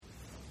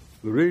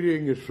The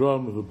reading is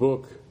from the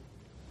book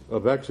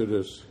of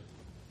Exodus,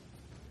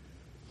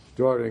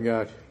 starting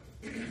at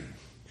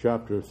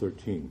chapter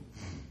 13.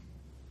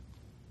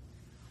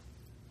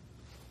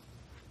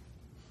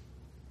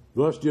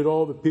 Thus did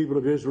all the people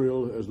of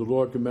Israel as the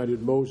Lord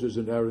commanded Moses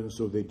and Aaron,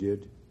 so they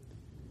did.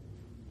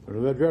 And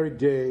on that very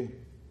day,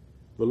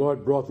 the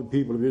Lord brought the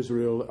people of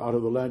Israel out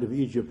of the land of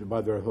Egypt by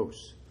their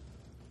hosts.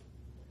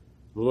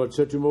 The Lord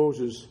said to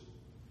Moses,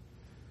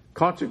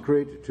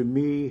 "Consecrate to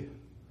me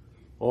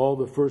all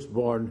the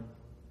firstborn,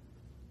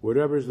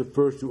 whatever is the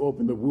first to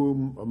open the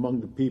womb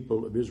among the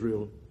people of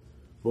Israel,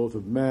 both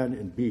of man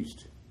and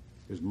beast,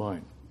 is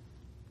mine."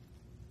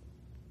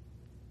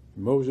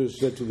 Moses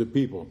said to the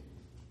people,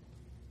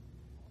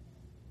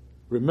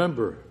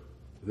 "Remember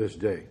this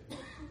day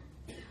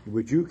in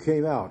which you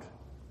came out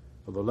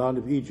of the land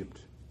of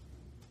Egypt,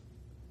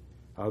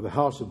 out of the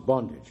house of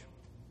bondage.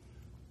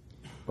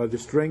 By the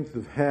strength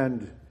of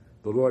hand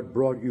the Lord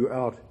brought you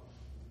out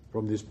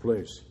from this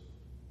place.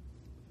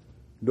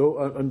 No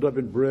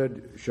unleavened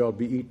bread shall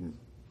be eaten.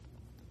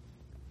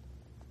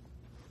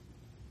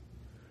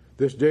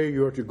 This day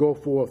you are to go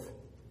forth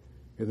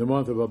in the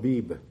month of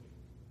Abib.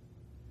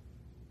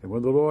 And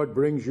when the Lord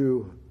brings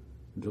you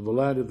into the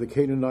land of the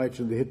Canaanites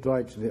and the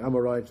Hittites and the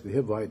Amorites, the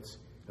Hivites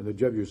and the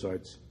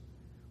Jebusites,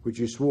 which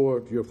he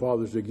swore to your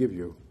fathers to give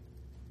you,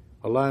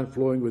 a land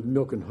flowing with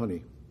milk and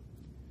honey,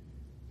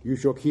 you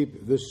shall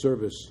keep this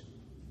service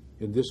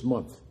in this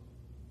month.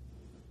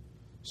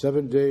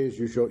 7 days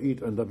you shall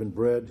eat unleavened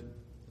bread,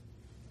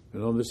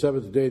 and on the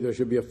seventh day there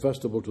shall be a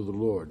festival to the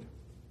Lord.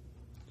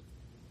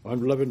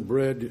 Unleavened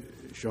bread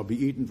shall be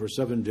eaten for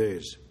 7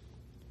 days.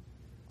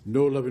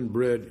 No leavened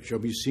bread shall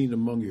be seen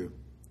among you,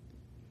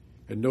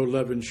 and no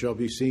leaven shall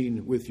be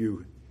seen with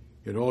you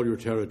in all your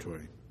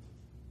territory.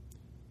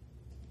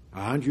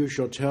 And you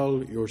shall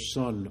tell your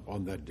son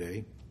on that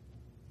day,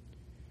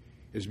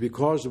 it is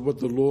because of what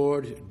the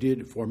Lord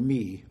did for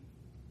me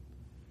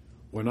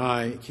when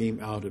I came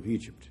out of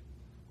Egypt.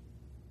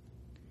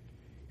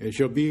 It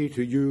shall be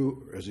to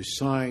you as a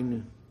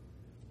sign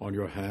on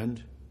your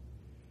hand,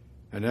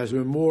 and as a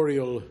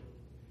memorial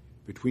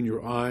between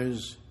your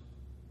eyes,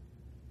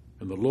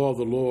 and the law of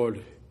the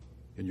Lord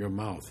in your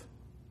mouth.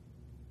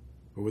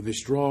 For with a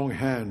strong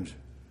hand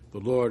the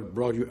Lord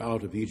brought you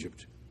out of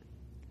Egypt.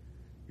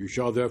 You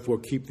shall therefore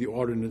keep the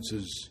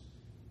ordinances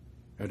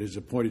at his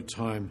appointed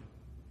time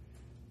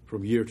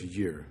from year to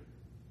year."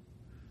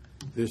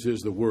 This is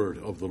the word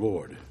of the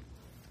Lord.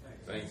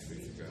 Thanks be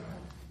to God.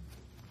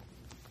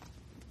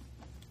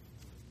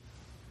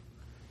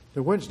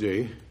 Now,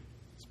 Wednesday,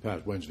 this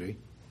past Wednesday,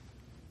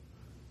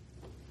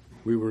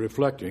 we were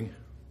reflecting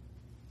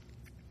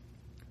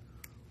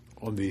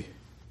on the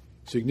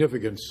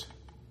significance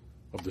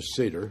of the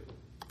Seder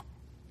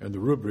and the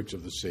rubrics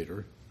of the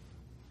Seder,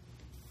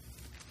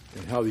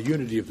 and how the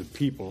unity of the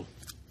people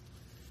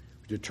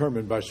was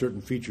determined by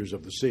certain features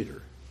of the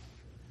Seder.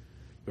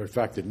 The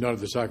fact that none of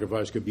the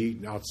sacrifice could be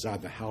eaten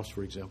outside the house,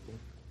 for example,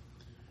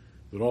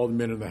 that all the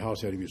men in the house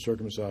had to be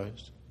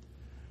circumcised,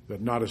 that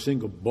not a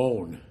single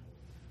bone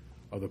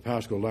of the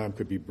Paschal lamb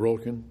could be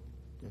broken.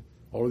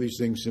 All of these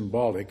things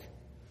symbolic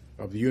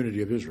of the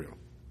unity of Israel.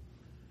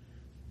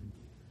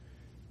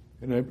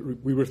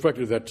 And we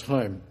reflected at that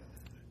time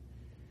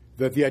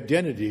that the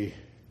identity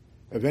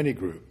of any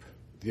group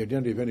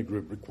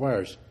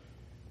requires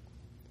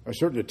a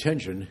certain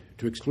attention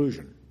to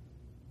exclusion.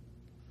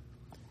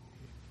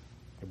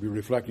 And we were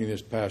reflecting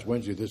this past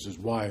Wednesday, this is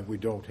why we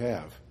don't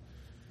have,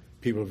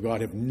 people of God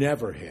have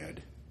never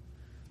had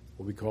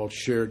what we call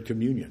shared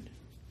communion.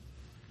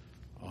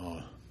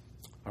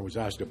 I was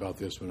asked about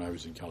this when I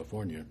was in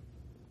California,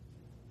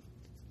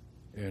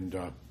 and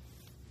I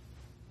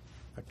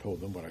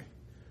told them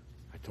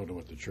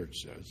what the church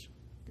says.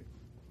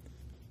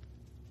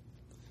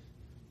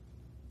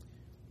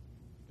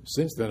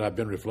 Since then, I've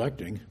been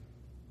reflecting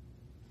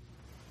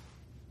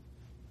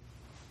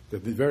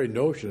that the very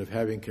notion of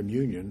having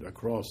communion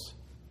across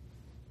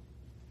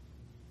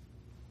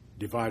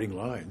dividing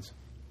lines,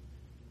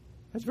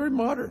 that's very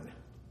modern.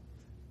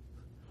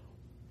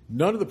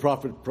 None of the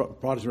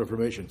Protestant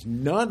Reformations,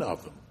 none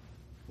of them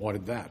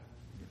wanted that.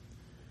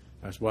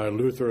 That's why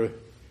Luther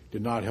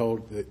did not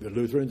hold the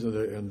Lutherans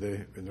and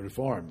the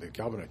Reformed, the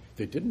Calvinists.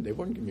 They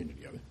weren't communion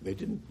together. They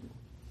didn't.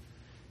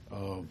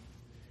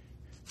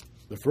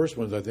 The first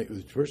ones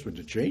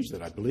to change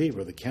that, I believe,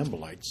 were the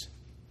Campbellites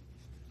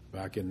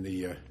back in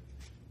the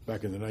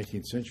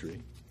 19th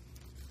century,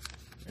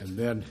 and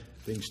then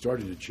things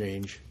started to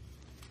change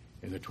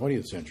in the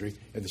 20th century.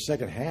 In the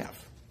second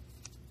half,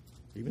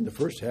 even the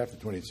first half of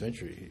the 20th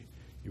century,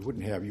 you would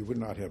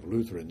not have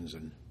Lutherans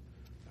and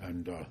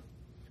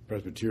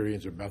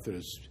Presbyterians or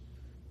Methodists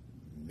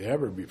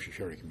never be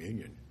sharing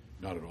communion,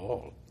 not at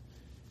all.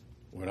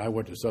 When I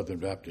went to Southern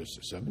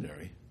Baptist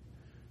Seminary,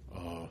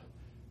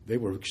 they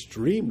were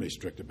extremely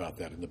strict about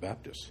that in the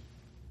Baptists.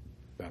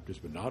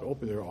 Baptists would not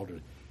open their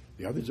altar.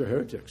 The others are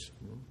heretics.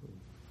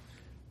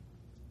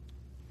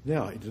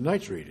 Now, in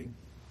tonight's reading,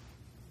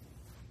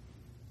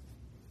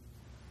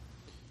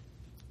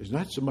 is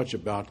not so much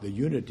about the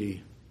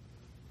unity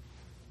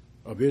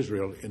of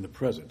Israel in the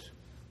present.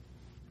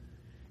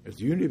 It's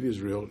the unity of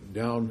Israel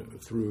down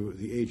through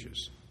the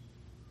ages.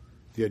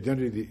 The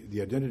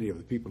identity of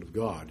the people of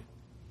God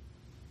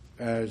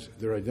as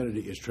their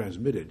identity is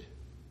transmitted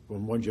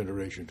from one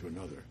generation to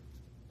another.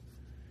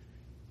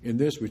 In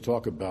this, we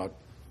talk about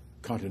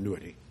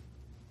continuity.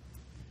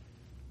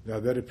 Now,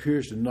 that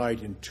appears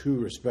tonight in two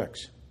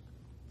respects.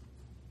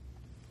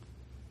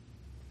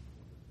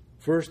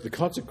 First, the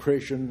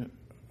consecration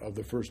of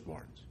the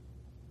firstborns.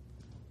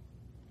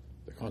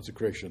 The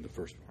consecration of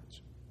the firstborns.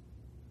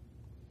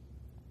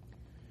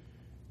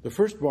 The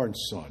firstborn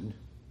son,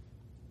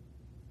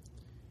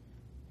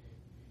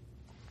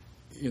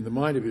 in the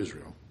mind of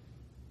Israel,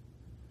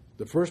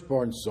 the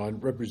firstborn son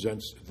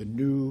represents the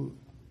new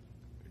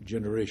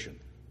generation.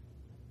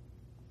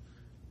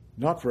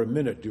 Not for a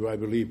minute do I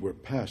believe we're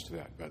past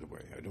that, by the way.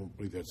 I don't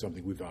believe that's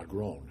something we've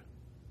outgrown.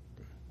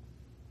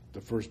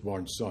 The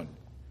firstborn son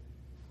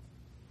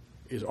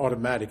is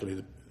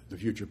automatically the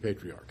future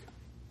patriarch.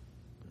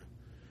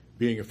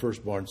 Being a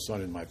firstborn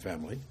son in my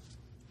family,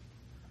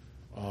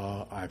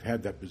 I've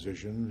had that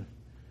position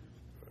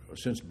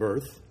since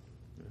birth.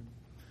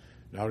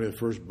 Not only the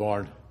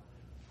firstborn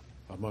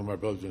among my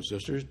brothers and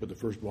sisters, but the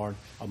firstborn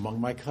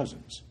among my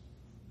cousins.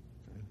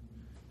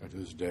 And to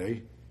this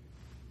day,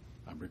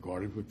 I'm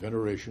regarded with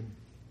veneration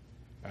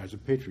as a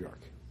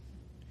patriarch.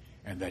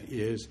 And that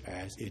is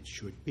as it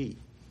should be.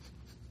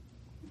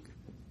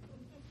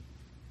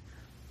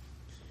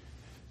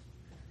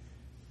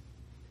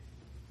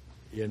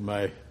 In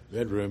my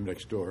bedroom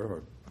next door,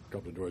 or a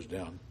couple of doors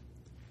down,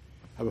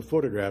 I have a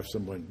photograph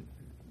someone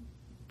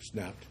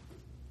snapped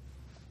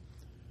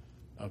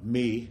of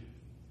me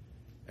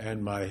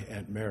and my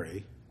Aunt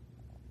Mary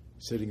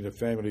sitting at a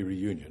family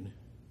reunion.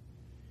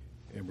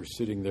 And we're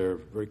sitting there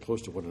very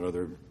close to one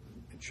another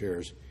in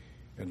chairs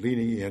and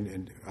leaning in.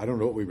 And I don't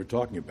know what we were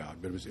talking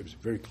about, but it was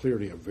very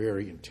clearly a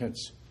very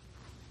intense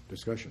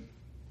discussion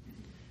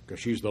because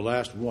she's the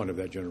last one of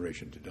that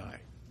generation to die.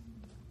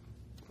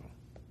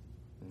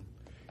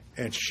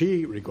 And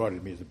she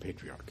regarded me as a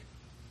patriarch.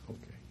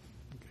 Okay.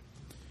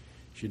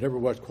 She never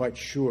was quite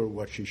sure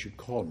what she should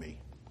call me.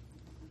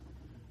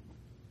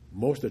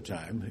 Most of the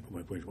time,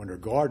 when her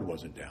guard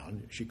wasn't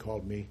down, she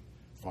called me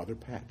Father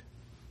Pat.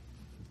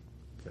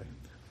 Okay.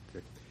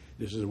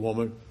 This is a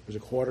woman who's a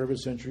quarter of a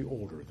century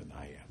older than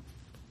I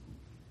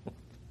am.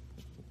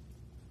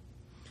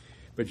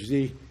 But you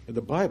see, in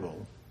the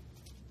Bible,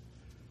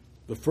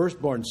 the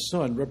firstborn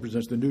son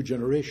represents the new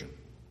generation.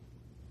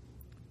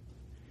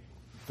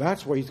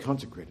 That's why he's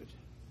consecrated.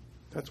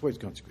 That's why he's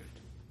consecrated.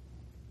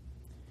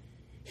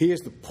 He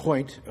is the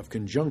point of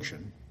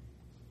conjunction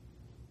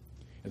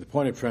and the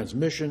point of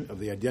transmission of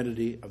the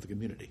identity of the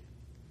community.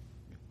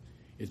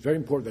 It's very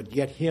important that to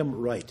get him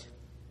right,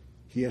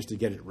 he has to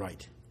get it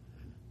right.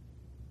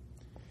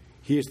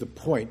 He is the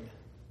point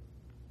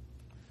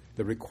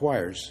that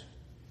requires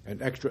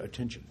an extra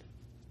attention.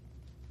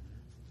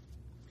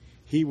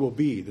 He will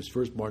be, this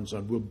firstborn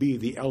son, will be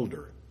the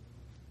elder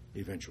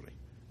eventually.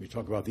 We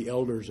talk about the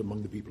elders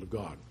among the people of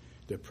God,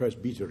 the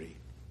presbytery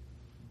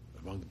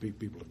among the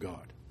people of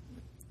God.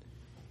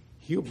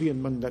 He'll be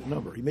among that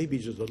number. He may be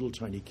just a little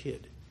tiny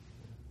kid.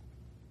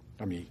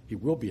 I mean, he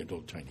will be a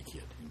little tiny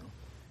kid,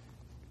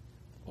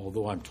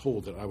 Although I'm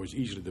told that I was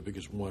easily the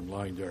biggest one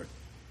lying there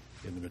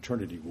in the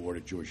maternity ward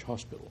at Jewish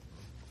Hospital.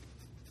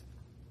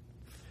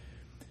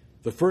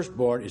 The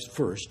firstborn is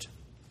first,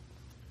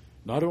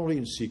 not only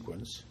in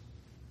sequence,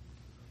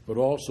 but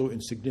also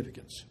in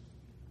significance.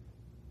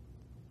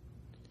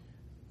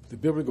 The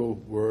biblical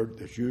word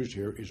that's used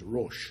here is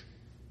Rosh.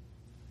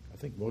 I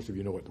think most of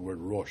you know what the word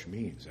Rosh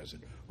means, as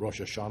in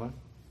Rosh Hashanah,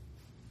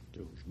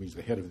 which means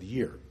the head of the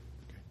year.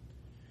 Okay.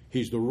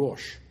 He's the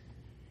Rosh.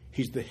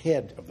 He's the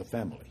head of the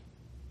family,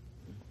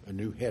 a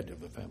new head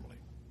of the family.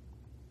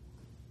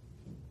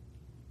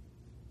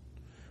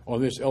 On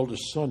this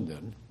eldest son,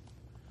 then,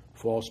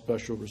 fall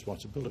special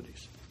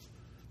responsibilities.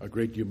 A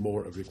great deal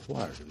more are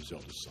required of his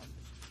eldest son.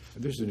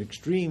 And this is an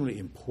extremely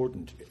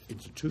important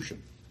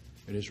institution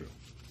in Israel.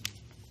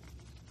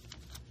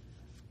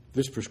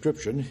 This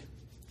prescription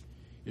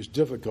is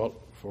difficult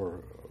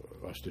for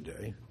us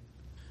today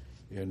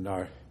in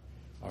our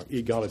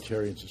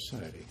egalitarian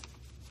society.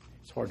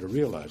 It's hard to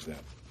realize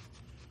that.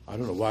 I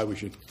don't know why we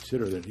should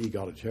consider that an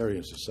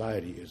egalitarian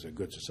society is a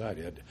good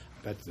society.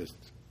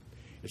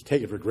 It's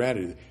taken for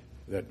granted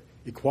that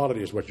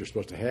equality is what you're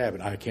supposed to have,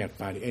 and I can't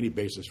find any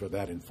basis for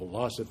that in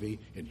philosophy,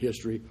 in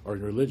history, or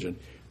in religion,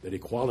 that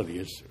equality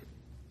is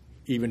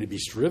even to be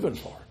striven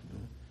for,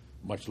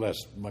 much less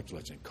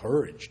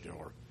encouraged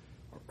or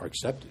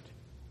accepted.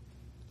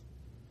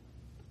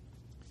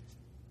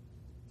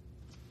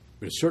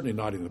 But it's certainly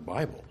not in the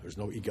Bible. There's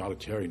no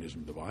egalitarianism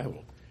in the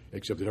Bible,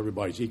 except that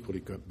everybody's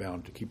equally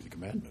bound to keep the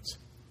commandments,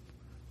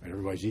 and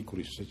everybody's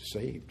equally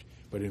saved.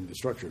 But in the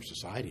structure of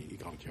society,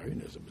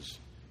 egalitarianism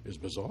is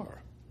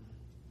bizarre.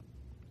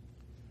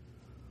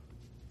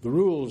 The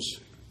rules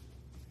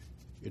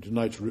in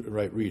tonight's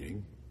right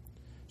reading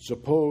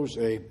suppose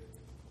a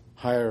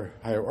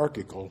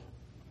hierarchical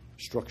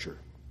structure.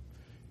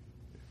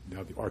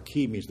 Now, the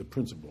archi means the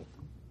principle.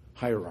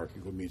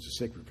 hierarchical means a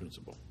sacred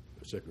principle.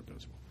 A sacred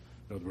principle.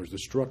 In other words, the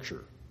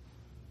structure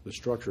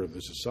of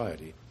the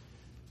society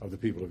of the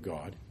people of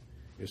God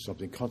is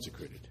something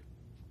consecrated.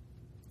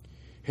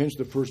 Hence,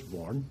 the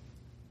firstborn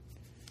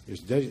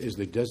is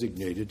the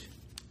designated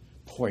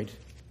point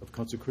of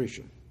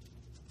consecration.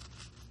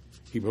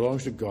 He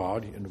belongs to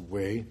God in a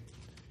way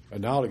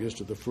analogous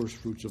to the first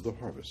fruits of the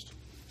harvest.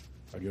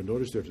 And you'll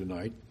notice there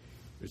tonight,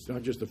 it's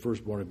not just the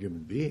firstborn of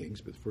human beings,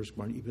 but the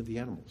firstborn even of the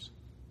animals.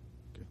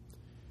 Okay?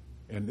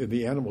 And in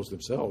the animals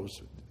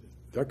themselves,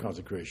 their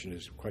consecration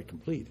is quite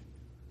complete.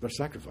 They're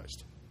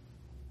sacrificed.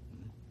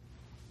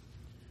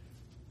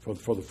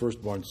 For the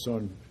firstborn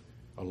son,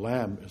 a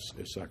lamb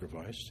is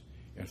sacrificed.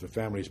 And if the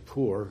family is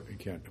poor and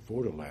can't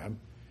afford a lamb,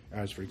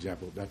 as, for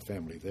example, that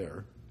family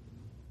there,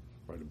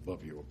 right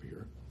above you up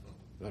here,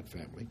 that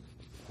family,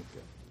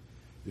 okay,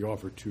 they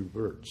offer 2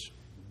 birds.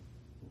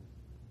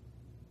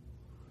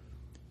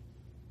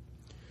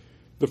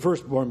 The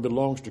firstborn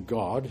belongs to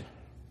God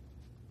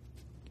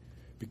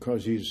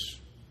because he's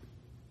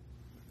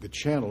the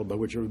channel by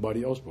which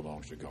everybody else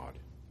belongs to God.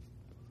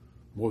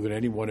 More than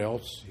anyone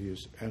else, he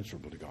is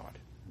answerable to God.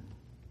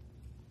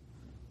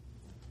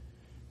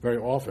 Very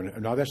often,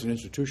 and now that's an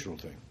institutional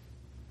thing.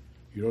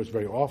 You notice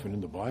very often in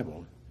the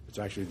Bible, it's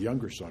actually the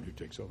younger son who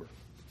takes over.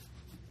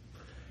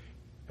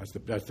 That's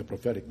the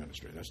prophetic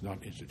ministry. That's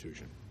not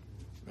institution.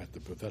 That's the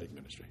prophetic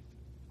ministry.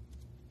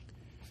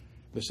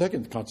 The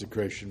second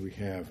consecration we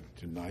have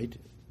tonight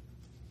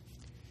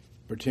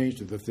pertains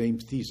to the same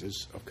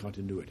thesis of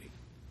continuity.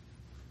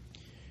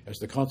 As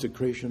the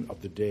consecration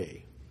of the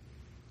day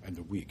and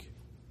the week,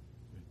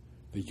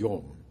 the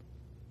Yom.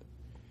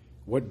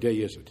 What day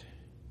is it?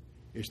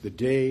 It's the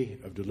day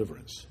of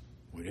deliverance,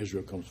 when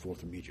Israel comes forth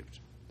from Egypt,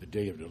 the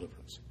day of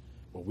deliverance,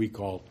 what we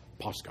call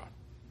Pascha.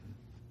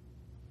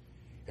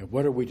 And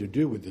what are we to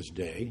do with this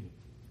day,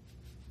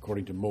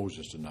 according to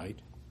Moses tonight?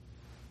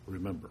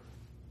 Remember.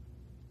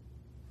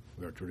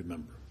 We are to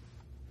remember.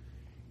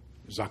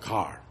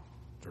 Zakar,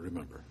 to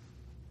remember.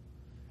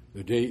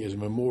 The day is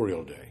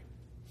Memorial Day.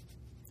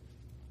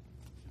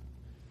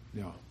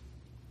 Now,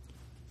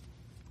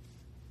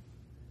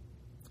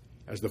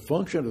 as the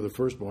function of the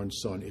firstborn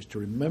son is to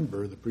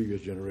remember the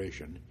previous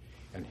generation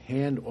and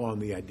hand on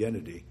the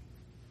identity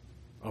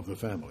of the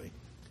family,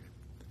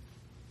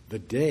 the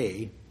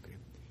day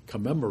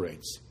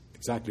commemorates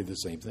exactly the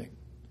same thing.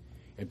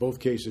 In both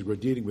cases, we're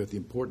dealing with the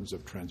importance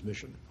of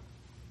transmission.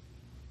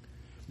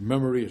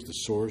 Memory is the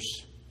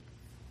source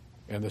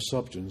and the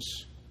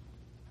substance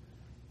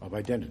of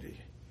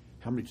identity.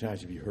 How many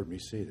times have you heard me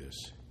say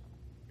this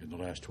in the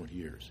last 20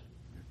 years?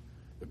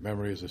 That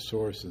memory is the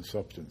source and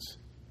substance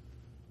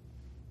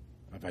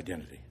of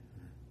identity.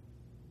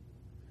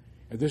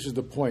 And this is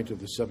the point of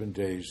the 7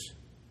 days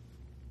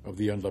of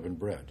the unleavened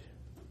bread.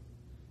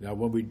 Now,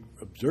 when we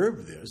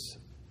observe this,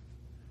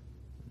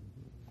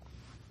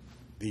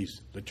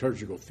 these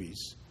liturgical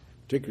feasts,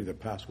 particularly the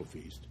Paschal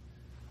feast,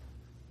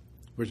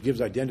 which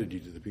gives identity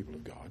to the people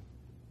of God,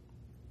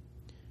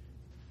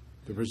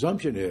 the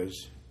presumption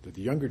is that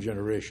the younger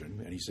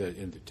generation, and he said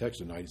in the text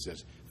tonight, it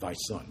says, thy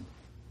son.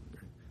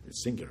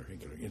 It's singular,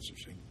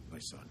 interesting, thy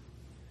son.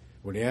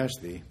 When he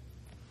asked thee,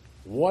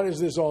 what is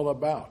this all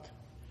about?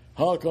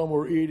 How come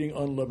we're eating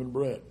unleavened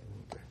bread?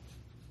 Okay.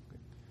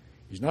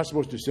 He's not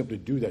supposed to simply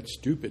do that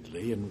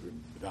stupidly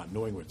and without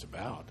knowing what it's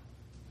about.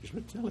 He's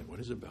going to tell him what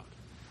it's about.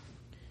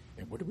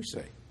 And what do we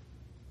say?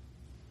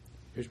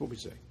 Here's what we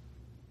say.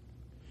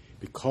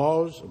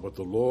 Because of what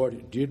the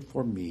Lord did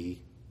for me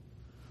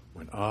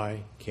when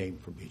I came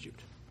from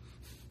Egypt.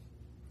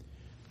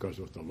 Because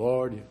of what the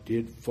Lord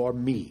did for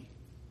me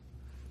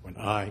when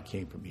I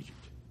came from Egypt.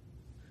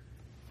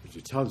 He's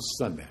to tell his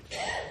son that.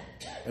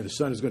 And the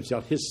son is going to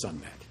tell his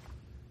son that.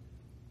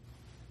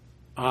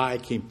 I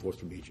came forth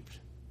from Egypt.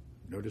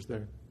 Notice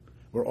there?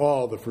 We're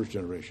all the first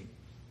generation.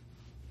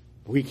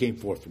 We came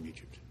forth from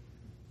Egypt.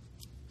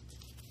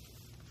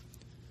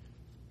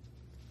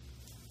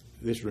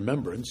 This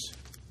remembrance,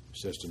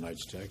 says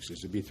tonight's text, is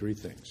to be 3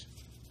 things.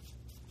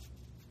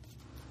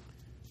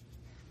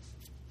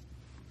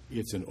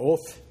 It's an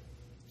oath,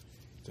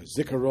 it's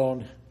a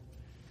zikaron,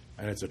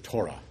 and it's a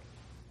Torah.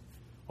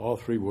 All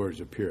 3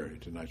 words appear in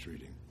tonight's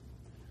reading.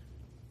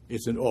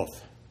 It's an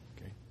oath.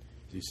 Okay?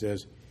 He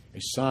says, a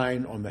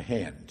sign on the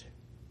hand.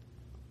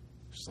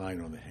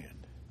 Sign on the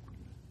hand.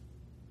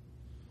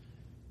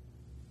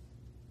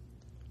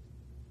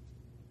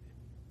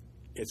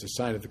 It's a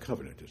sign of the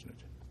covenant, isn't it?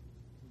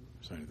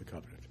 Sign of the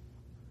covenant.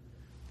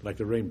 Like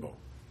the rainbow.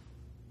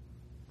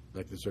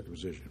 Like the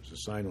circumcision. It's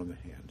a sign on the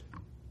hand.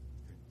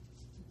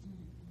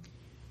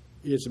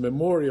 It's a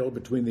memorial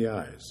between the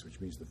eyes, which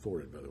means the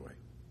forehead, by the way.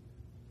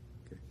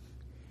 Okay.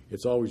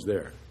 It's always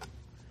there.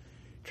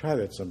 Try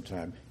that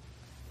sometime.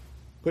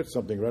 Put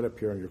something right up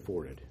here on your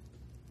forehead.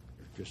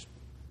 Just,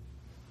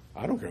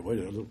 I don't care what,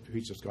 a little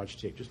piece of Scotch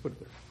tape. Just put it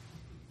there.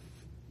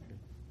 Okay.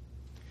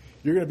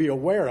 You're going to be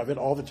aware of it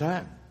all the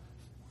time.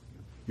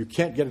 You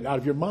can't get it out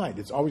of your mind.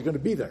 It's always going to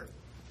be there.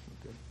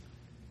 Okay.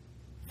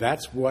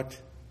 That's what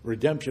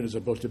redemption is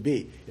supposed to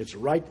be. It's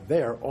right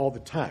there all the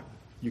time.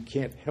 You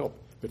can't help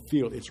but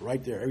feel it's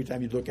right there. Every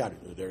time you look out,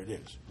 there it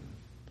is.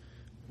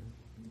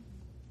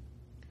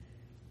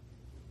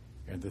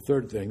 And the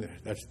third thing,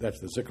 that's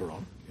the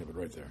zikaron. You have it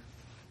right there.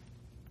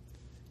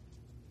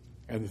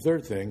 And the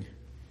third thing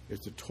is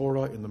the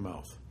Torah in the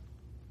mouth.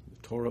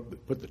 The Torah,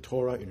 put the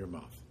Torah in your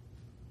mouth.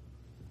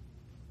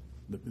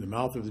 The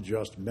mouth of the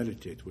just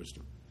meditates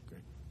wisdom.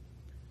 Okay?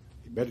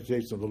 He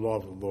meditates on the law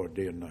of the Lord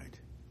day and night.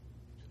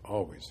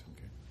 Always.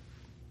 Okay?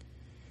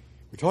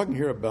 We're talking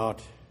here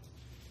about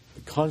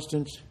the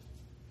constant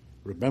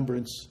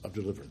remembrance of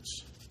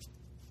deliverance.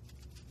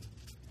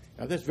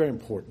 Now that's very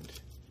important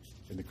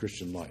in the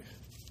Christian life.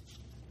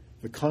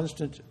 The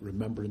constant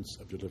remembrance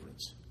of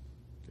deliverance.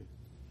 Okay?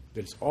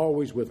 That it's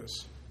always with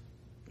us.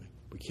 Okay?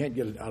 We can't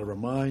get it out of our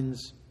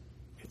minds.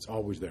 It's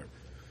always there.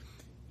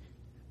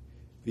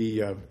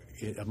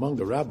 Among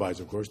the rabbis,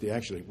 of course, they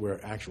actually wear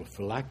actual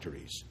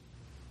phylacteries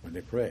when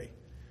they pray.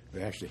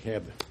 They actually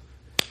have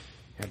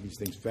these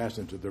things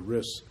fastened to their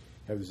wrists,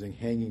 have this thing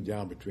hanging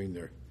down between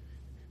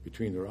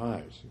their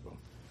eyes.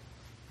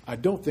 I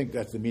don't think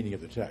that's the meaning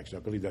of the text. I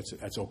believe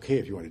that's okay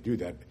if you want to do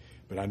that,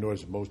 but I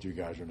notice most of you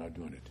guys are not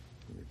doing it.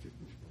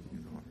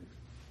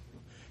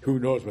 Who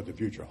knows what the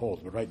future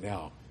holds? But right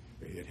now,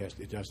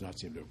 it does not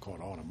seem to have caught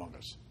on among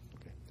us.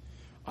 Okay.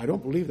 I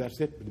don't believe that's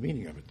the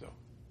meaning of it, though.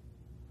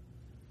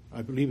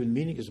 I believe in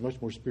meaning is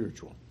much more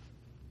spiritual.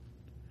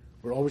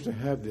 We're always to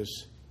have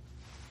this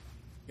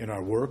in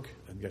our work,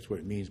 and that's what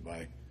it means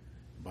by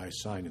a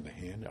sign in the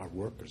hand, our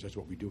work, because that's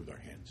what we do with our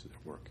hands,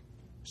 our work.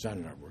 Sign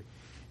in our work.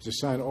 It's a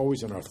sign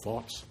always in our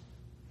thoughts.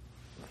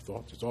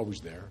 It's always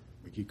there.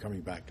 We keep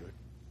coming back to it.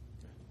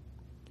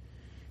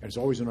 And it's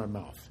always in our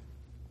mouth.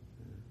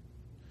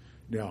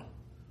 Now,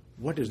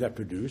 what does that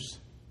produce?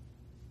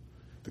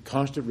 The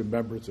constant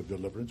remembrance of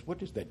deliverance. What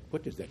does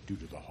that do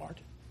to the heart?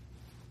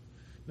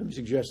 Let me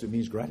suggest it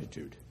means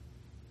gratitude.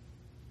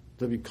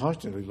 Living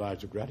constantly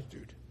lives of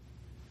gratitude.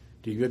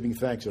 To giving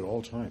thanks at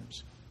all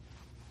times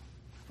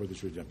for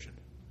this redemption.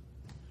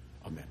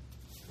 Amen.